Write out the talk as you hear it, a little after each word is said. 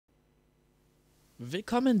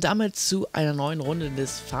Willkommen damit zu einer neuen Runde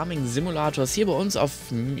des Farming-Simulators hier bei uns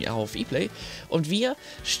auf ePlay. Und wir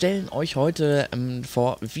stellen euch heute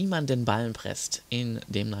vor, wie man den Ballen presst in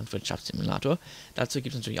dem Landwirtschafts-Simulator. Dazu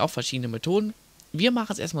gibt es natürlich auch verschiedene Methoden. Wir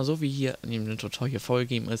machen es erstmal so, wie hier in dem Tutorial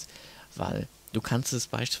vorgegeben ist, weil du kannst es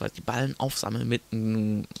beispielsweise die Ballen aufsammeln mit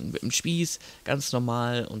einem Spieß, ganz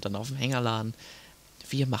normal, und dann auf dem Hänger laden.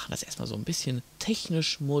 Wir machen das erstmal so ein bisschen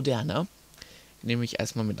technisch moderner, nämlich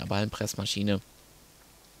erstmal mit einer Ballenpressmaschine,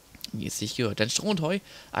 wie es sich gehört. Denn Stroh und Heu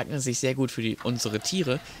eignen sich sehr gut für unsere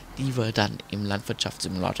Tiere, die wir dann im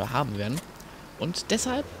Landwirtschafts-Simulator haben werden. Und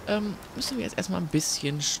deshalb müssen wir jetzt erstmal ein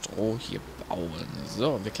bisschen Stroh hier bauen.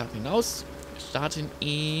 So, wir klappen hinaus, starten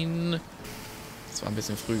ihn. Das war ein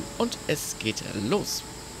bisschen früh und es geht los.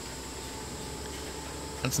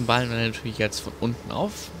 Die ganzen Ballen werden natürlich jetzt von unten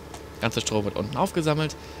auf. Das ganze Stroh wird unten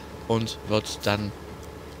aufgesammelt und wird dann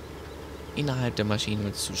innerhalb der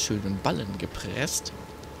Maschine zu schönen Ballen gepresst.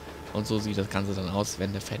 Und so sieht das Ganze dann aus,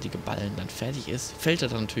 wenn der fertige Ballen dann fertig ist. Fällt er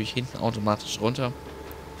dann natürlich hinten automatisch runter.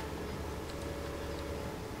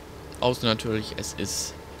 Außen natürlich,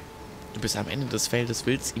 du bist am Ende des Feldes,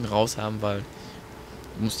 willst ihn raushaben, weil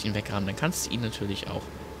du musst ihn weghaben. Dann kannst du ihn natürlich auch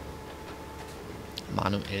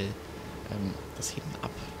manuell das hinten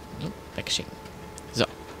ab wegschicken. So.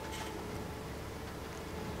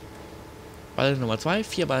 Ball Nummer 2.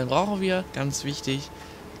 4 Ballen brauchen wir, ganz wichtig,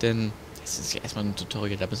 denn das ist ja erstmal ein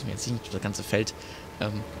Tutorial, da müssen wir jetzt nicht das ganze Feld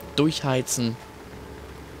durchheizen.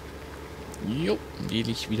 Jo, die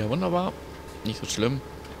liegt wieder wunderbar. Nicht so schlimm.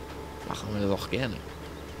 Machen wir das auch gerne.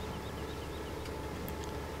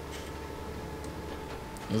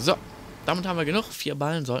 So, damit haben wir genug. 4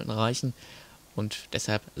 Ballen sollten reichen. Und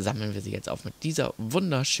deshalb sammeln wir sie jetzt auf mit dieser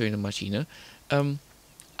wunderschönen Maschine.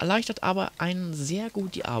 Erleichtert aber einen sehr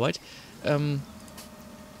gut die Arbeit.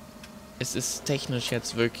 Es ist technisch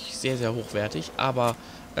jetzt wirklich sehr, sehr hochwertig, aber,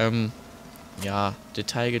 ja,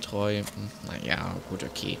 detailgetreu, naja, gut,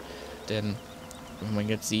 okay. Denn, wenn man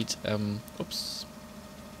jetzt sieht, ups.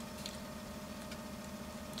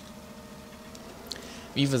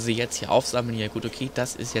 Wie wir sie jetzt hier aufsammeln, ja gut, okay,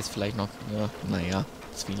 das ist jetzt vielleicht noch, naja,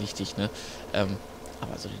 zwielichtig, ne?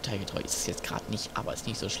 Aber so detailgetreu ist es jetzt gerade nicht, aber ist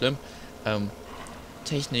nicht so schlimm.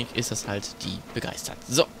 Technik ist das halt, die begeistert.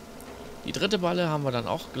 So. Die dritte Balle haben wir dann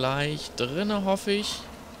auch gleich drin, hoffe ich.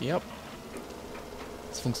 Ja.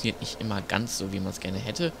 Es funktioniert nicht immer ganz so, wie man es gerne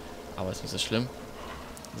hätte, aber ist nicht so schlimm.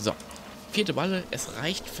 So. 4. Balle. Es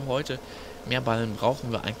reicht für heute. Mehr Ballen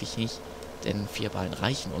brauchen wir eigentlich nicht, denn 4 Ballen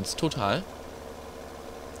reichen uns total.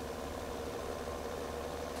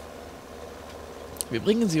 Wir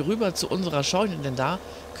bringen sie rüber zu unserer Scheune, denn da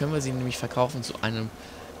können wir sie nämlich verkaufen zu einem,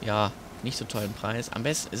 ja, nicht so tollen Preis. Am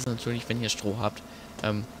besten ist es natürlich, wenn ihr Stroh habt,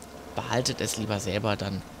 behaltet es lieber selber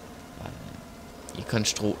dann, weil ihr könnt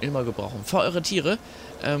Stroh immer gebrauchen für eure Tiere.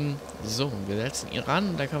 So, wir setzen ihn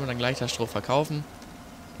ran, da können wir dann gleich das Stroh verkaufen.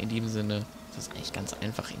 In dem Sinne ist das eigentlich ganz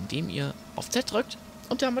einfach, indem ihr auf Z drückt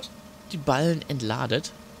und damit die Ballen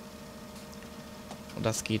entladet. Und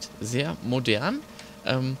das geht sehr modern.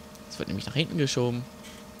 Es wird nämlich nach hinten geschoben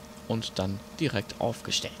und dann direkt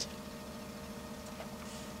aufgestellt.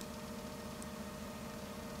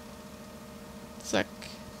 Zack.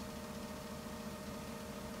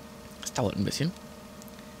 Das dauert ein bisschen.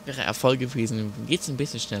 Wäre Erfolg gewesen, geht es ein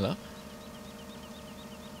bisschen schneller.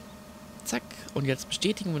 Zack. Und jetzt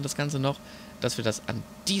bestätigen wir das Ganze noch, dass wir das an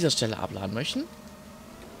dieser Stelle abladen möchten.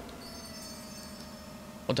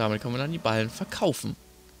 Und damit können wir dann die Ballen verkaufen.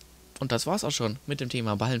 Und das war's auch schon mit dem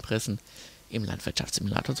Thema Ballenpressen im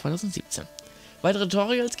Landwirtschafts-Simulator 2017. Weitere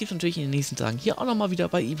Tutorials gibt es natürlich in den nächsten Tagen hier auch nochmal wieder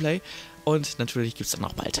bei ePlay. Und natürlich gibt es dann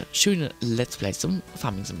auch bald schöne Let's Plays zum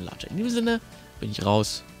Farming-Simulator. In diesem Sinne bin ich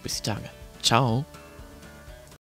raus. Bis die Tage. Ciao.